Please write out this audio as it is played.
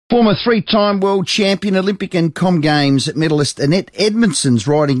Former three-time world champion, Olympic and Com Games medalist Annette Edmondson's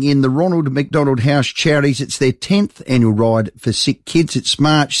riding in the Ronald McDonald House Charities. It's their 10th annual ride for sick kids. It's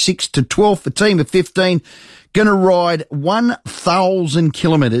March 6 to 12th. A team of 15 going to ride 1,000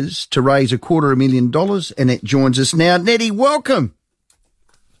 kilometres to raise $250,000. Annette joins us now. Nettie, welcome.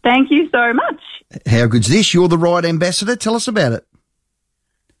 Thank you so much. How good's this? You're the ride ambassador. Tell us about it.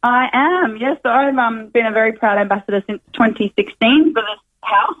 I am, yes. So I've been a very proud ambassador since 2016 for this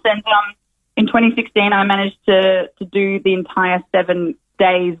house, and in 2016 I managed to do the entire 7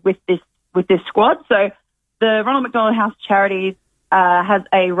 days with this squad. So the Ronald McDonald House Charities has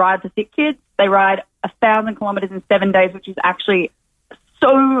a ride for sick kids. They ride 1,000 kilometres in 7 days, which is actually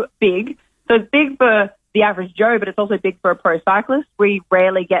so big. So it's big for the average Joe, but it's also big for a pro cyclist. We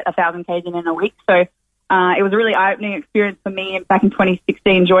rarely get 1,000 k's in a week. So it was a really eye-opening experience for me back in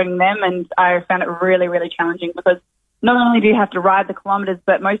 2016 joining them, and I found it really, really challenging because not only do you have to ride the kilometres,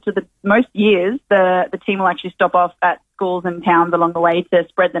 but most years the team will actually stop off at schools and towns along the way to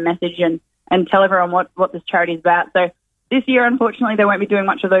spread the message and tell everyone what this charity is about. So this year, unfortunately, they won't be doing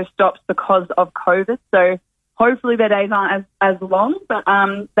much of those stops because of COVID. So hopefully their days aren't as long, but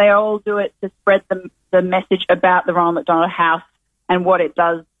they all do it to spread the message about the Ronald McDonald House and what it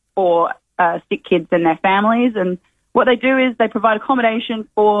does for sick kids and their families. And what they do is they provide accommodation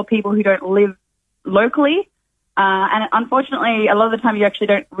for people who don't live locally. And unfortunately, a lot of the time you actually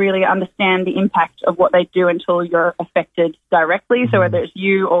don't really understand the impact of what they do until you're affected directly. So whether it's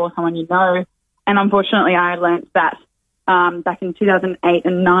you or someone you know. And unfortunately, I learned that back in 2008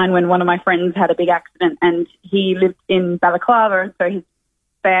 and 9 when one of my friends had a big accident, and he lived in Balaclava, so his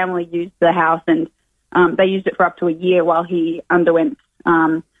family used the house, and they used it for up to a year while he underwent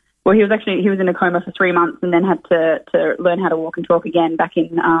he was in a coma for 3 months and then had to learn how to walk and talk again back in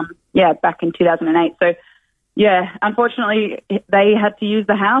 2008. So yeah, unfortunately they had to use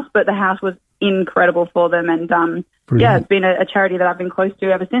the house, but the house was incredible for them, and it's been a charity that I've been close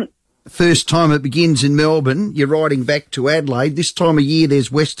to ever since. First time it begins in Melbourne, you're riding back to Adelaide. This time of year there's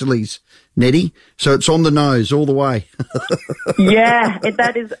westerlies, Nettie, so it's on the nose all the way. Yeah,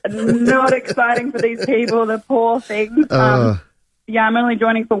 that is not exciting for these people, the poor things. I'm only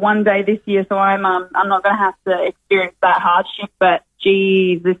joining for 1 day this year, so I'm not going to have to experience that hardship, but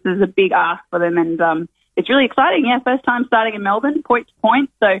geez, this is a big ask for them, and it's really exciting. Yeah, first time starting in Melbourne, point to point.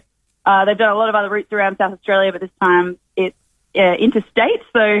 So they've done a lot of other routes around South Australia, but this time it's interstate,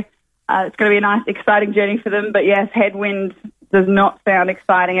 so it's going to be a nice, exciting journey for them. But yes, headwind does not sound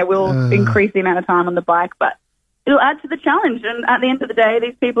exciting. It will increase the amount of time on the bike, but it'll add to the challenge. And at the end of the day,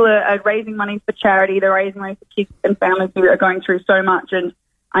 these people are raising money for charity. They're raising money for kids and families who are going through so much. And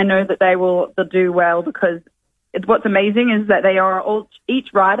I know that they'll do well, because what's amazing is that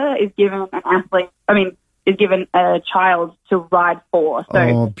each rider is given is given a child to ride for.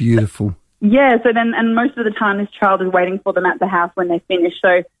 So, beautiful. Yeah. So and most of the time this child is waiting for them at the house when they finish.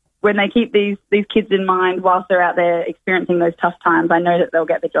 So when they keep these kids in mind whilst they're out there experiencing those tough times, I know that they'll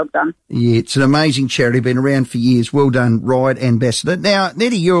get the job done. Yeah, it's an amazing charity, been around for years. Well done, Ride Ambassador. Now,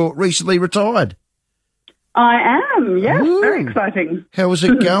 Nettie, you're recently retired. I am, yes. Ooh. Very exciting. How is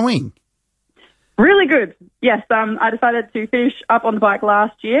it going? Really good. Yes, I decided to finish up on the bike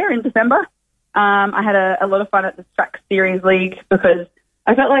last year in December. I had a lot of fun at the Track Series League because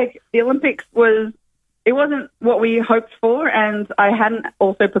I felt like the Olympics wasn't what we hoped for, and I hadn't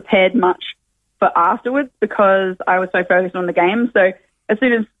also prepared much for afterwards because I was so focused on the game. So as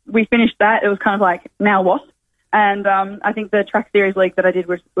soon as we finished that, it was kind of like, now what? And I think the Track Series League that I did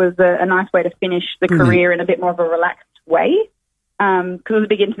was a nice way to finish the career in a bit more of a relaxed way, because it was a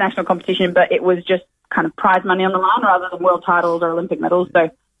big international competition, but it was just kind of prize money on the line rather than world titles or Olympic medals. So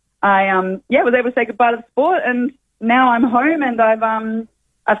I was able to say goodbye to the sport, and now I'm home, and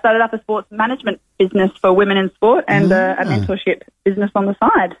I've started up a sports management business for women in sport and a mentorship business on the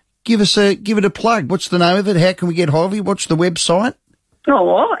side. Give it a plug. What's the name of it? How can we get hold of you? What's the website?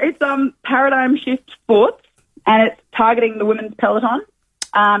 Oh, it's Paradigm Shift Sports, and it's targeting the women's peloton.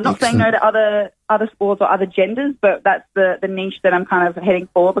 Not saying no to other sports or other genders, but that's the niche that I'm kind of heading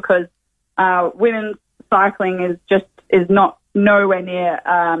for, because women's cycling is not nowhere near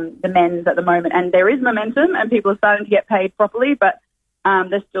the men's at the moment, and there is momentum and people are starting to get paid properly, but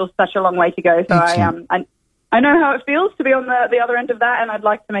there's still such a long way to go. So I know how it feels to be on the other end of that, and I'd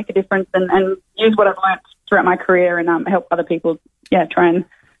like to make a difference and use what I've learnt throughout my career and help other people try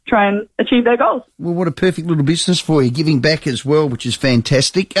and achieve their goals. Well, what a perfect little business for you, giving back as well, which is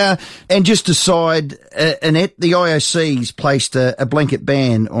fantastic. And just aside, Annette, the IOC's placed a blanket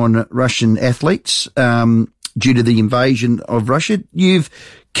ban on Russian athletes. due to the invasion of Russia. You've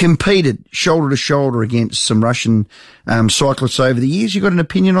competed shoulder to shoulder against some Russian cyclists over the years. You got an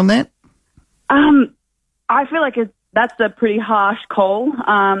opinion on that? I feel like that's a pretty harsh call.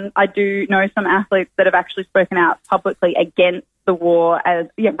 I do know some athletes that have actually spoken out publicly against the war,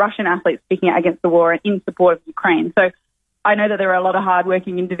 Russian athletes speaking out against the war and in support of Ukraine. So I know that there are a lot of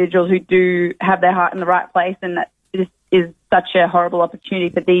hardworking individuals who do have their heart in the right place, and that this is such a horrible opportunity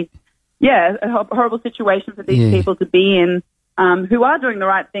for these, a horrible situation for these people to be in, who are doing the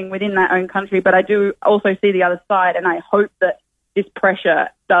right thing within their own country. But I do also see the other side, and I hope that this pressure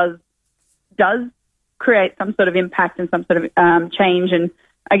does create some sort of impact and some sort of change. And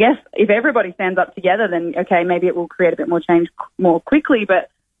I guess if everybody stands up together, then, okay, maybe it will create a bit more change more quickly.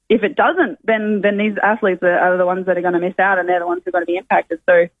 But if it doesn't, then these athletes are the ones that are going to miss out, and they're the ones who are going to be impacted.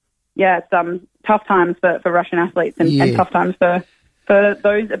 So, it's tough times for Russian athletes and tough times for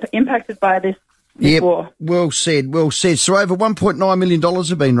those impacted by this war. Well said. So over $1.9 million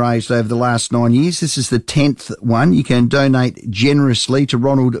have been raised over the last 9 years. This is the 10th one. You can donate generously to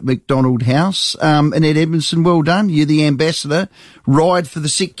Ronald McDonald House. Annette Edmondson, well done. You're the ambassador. Ride for the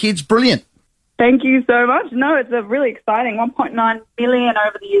Sick Kids. Brilliant. Thank you so much. No, it's a really exciting 1.9 million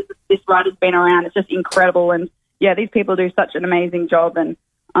over the years this ride has been around. It's just incredible. And these people do such an amazing job. And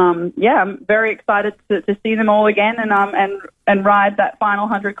I'm very excited to see them all again and ride that final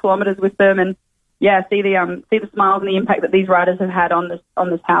 100 kilometres with them, and see the smiles and the impact that these riders have had on this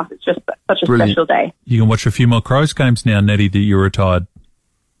house. It's just such a special day. You can watch a few more Crows games now, Nettie, that you're retired.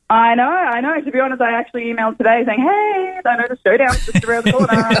 I know. To be honest, I actually emailed today saying, "Hey, I know the showdown's just around the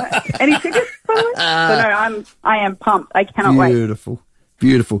corner. Any tickets?" Probably. So I am pumped. I cannot wait.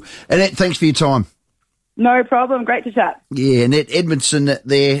 Beautiful. Annette, thanks for your time. No problem. Great to chat. Yeah, Annette Edmondson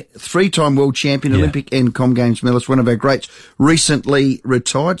there, 3-time world champion, Olympic and Com Games medalist, one of our greats, recently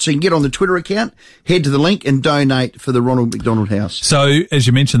retired. So you can get on the Twitter account, head to the link and donate for the Ronald McDonald House. So, as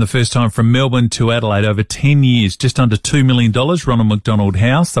you mentioned, the first time from Melbourne to Adelaide, over 10 years, just under $2 million, Ronald McDonald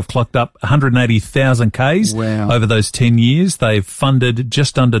House. They've clocked up 180,000 Ks over those 10 years. They've funded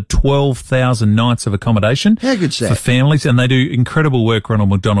just under 12,000 nights of accommodation. How good's that? For families, and they do incredible work, Ronald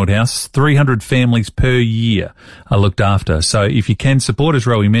McDonald House. 300 families per year are looked after. So if you can support, as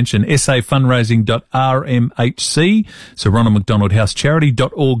Rowie mentioned, safundraising.rmhc, so Ronald McDonald House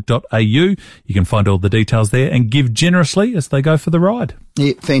Charity.org.au. You can find all the details there and give generously as they go for the ride.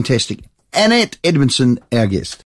 Yeah, fantastic. Annette Edmondson, our guest.